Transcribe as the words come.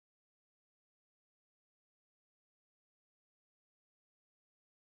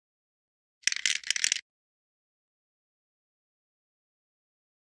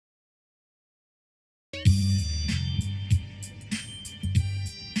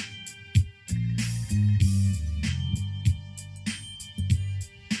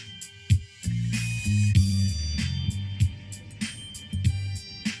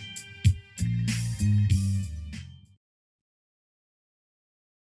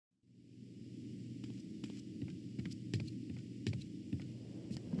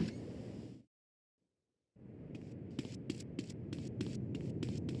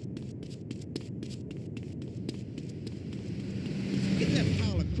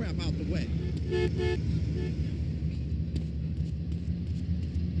crap out the way.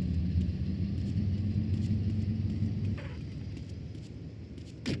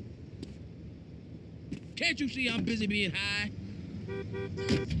 Can't you see I'm busy being high?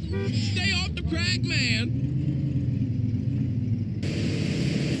 Stay off the crack, man.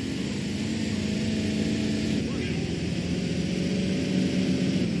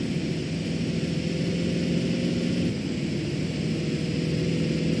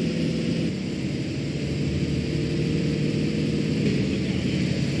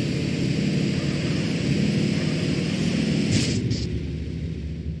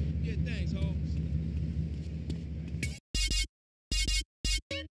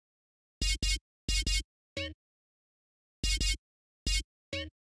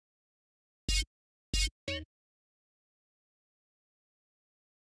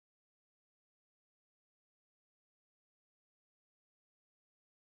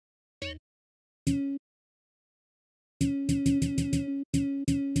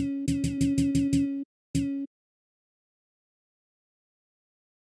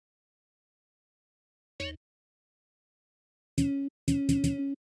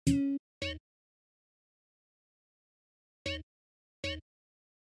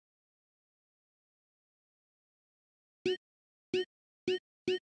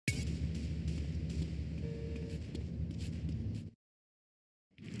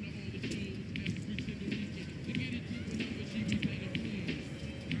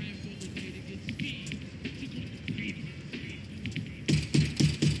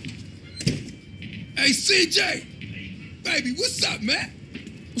 Hey, CJ! Baby, what's up, man?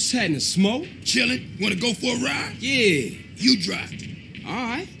 What's happening, Smoke? Chillin'? Wanna go for a ride? Yeah. You drive. All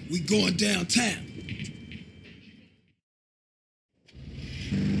right. We going downtown.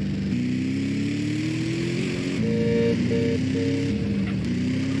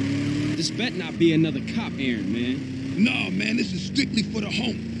 This better not be another cop errand, man. Nah, man, this is strictly for the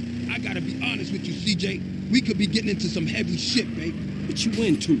home. I gotta be honest with you, CJ. We could be getting into some heavy shit, babe. What you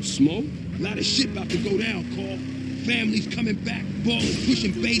into, Smoke? A lot of shit about to go down, Carl. Families coming back, balling,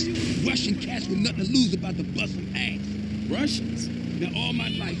 pushing base, Russian cats with nothing to lose about to bust some ass. Russians? Now, all my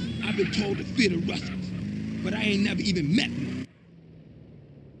life, I've been told to fear the Russians, but I ain't never even met one.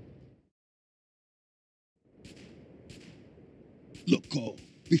 Look, Carl,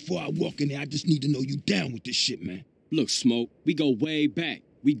 before I walk in there, I just need to know you down with this shit, man. Look, Smoke, we go way back.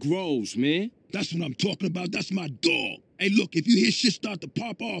 We grows, man. That's what I'm talking about. That's my dog. Hey, look, if you hear shit start to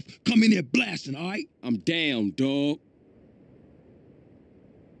pop off, come in there blasting, all right? I'm down, dog.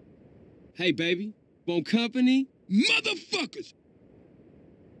 Hey, baby, want company? Motherfuckers!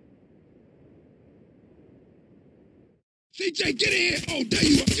 CJ, get in here! Oh, there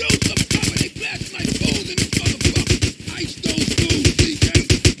you are. Yo, some cover. They blasting like fools in this motherfucker. Ice those fools,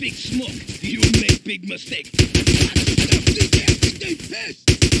 CJ. Big Smoke, you make big mistakes. CJ, I think they pissed.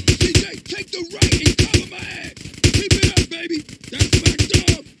 CJ, take the right and cover my ass. Keep it up, baby. That's my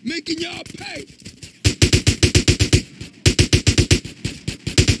dog, making y'all pay.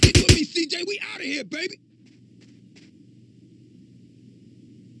 Stick with me, CJ. We out of here, baby.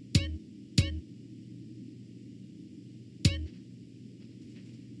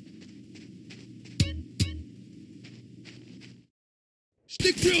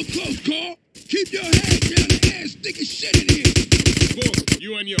 Stick real close, Carl. Keep your head down the ass, sticking shit in here. Boom,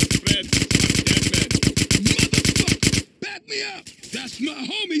 you and your friends are dead men. Motherfucker, back me up. That's my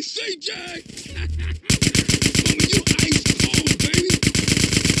homie, CJ. Homie, you ice cold, baby.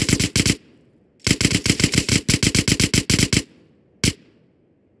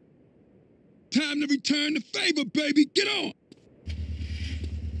 Time to return the favor, baby. Get on.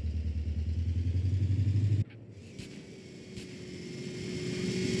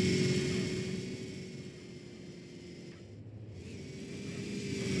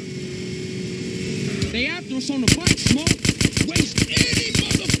 They after us on the bike, Smoke. Waste any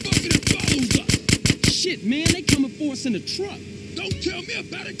motherfucker that follows us. Shit, man, they coming for us in the truck. Don't tell me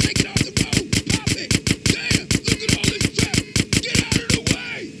about it. Take it off the road. Pop it. Damn, look at all this traffic. Get out of the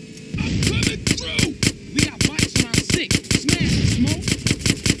way. I'm coming through. We got bikes on our six. Smash it, Smoke.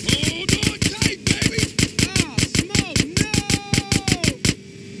 Hold on tight, baby. Ah, Smoke, no!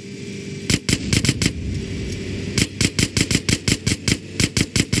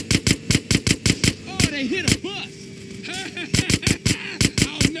 Oh, they hit a bus.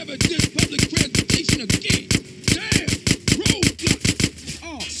 I'll never diss public transportation again. Damn, roadblock.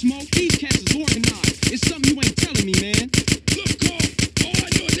 Oh, Smoke, these cats is organized. It's something you ain't telling me, man. Look, Carl, all I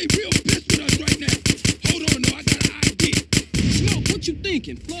know is they real pissed with us right now. Hold on, though, I got an idea. Smoke, what you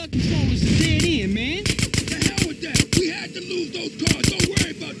thinking? Flood control is a dead end, man. The hell with that. We had to lose those cars. Don't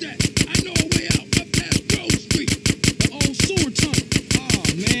worry about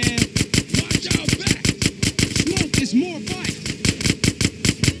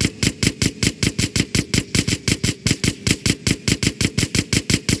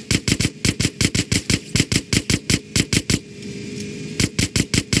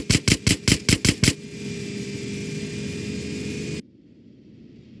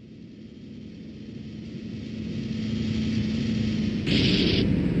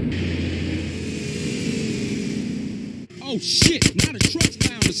Oh shit, now the truck's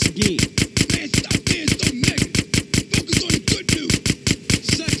found us again. Man, stop being so negative. Focus on the good news.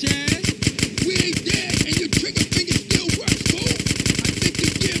 Such as? We ain't dead and your trigger finger still works, fool. I think the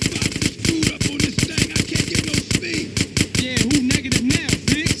gearbox is screwed up on this thing. I can't get no speed. Yeah, who negative now,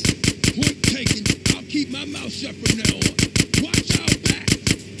 Biggs? Point taken. I'll keep my mouth shut from now on. Watch our back.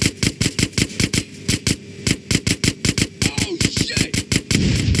 Oh, shit.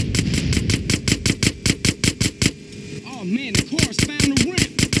 Oh man, the car's found the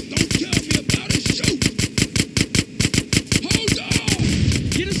ramp. Don't tell me about it. Shoot. Hold on.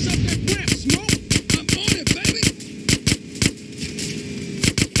 Get us up that ramp, Smoke. I'm on it, baby.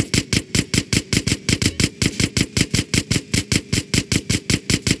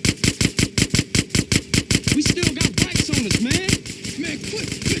 We still got bikes on us, man. Man, quit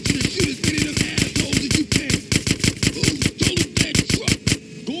bitching and shoot as many of them assholes as you can. Ooh, told him that truck.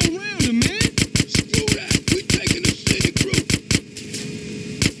 Go around him, man. Screw that. We taking the scenic route.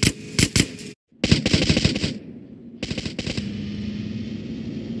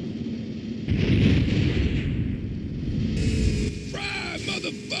 Fry,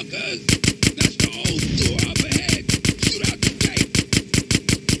 motherfuckers. That's the old store up ahead. Shoot out the gate.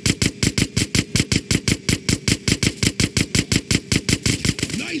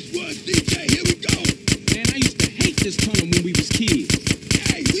 Nice one, DJ. Here we go. Man, I used to hate this tunnel when we was kids.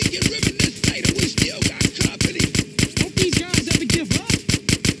 Hey, we can reminisce later. We still got company. Don't these guys ever give up?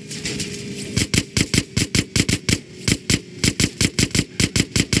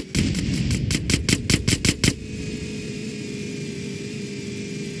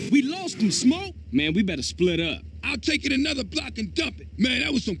 We lost them, Smoke. Man, we better split up. I'll take it another block and dump it. Man,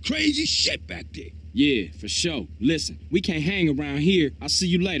 that was some crazy shit back there. Yeah, for sure. Listen, we can't hang around here. I'll see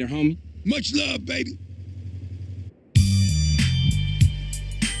you later, homie. Much love, baby.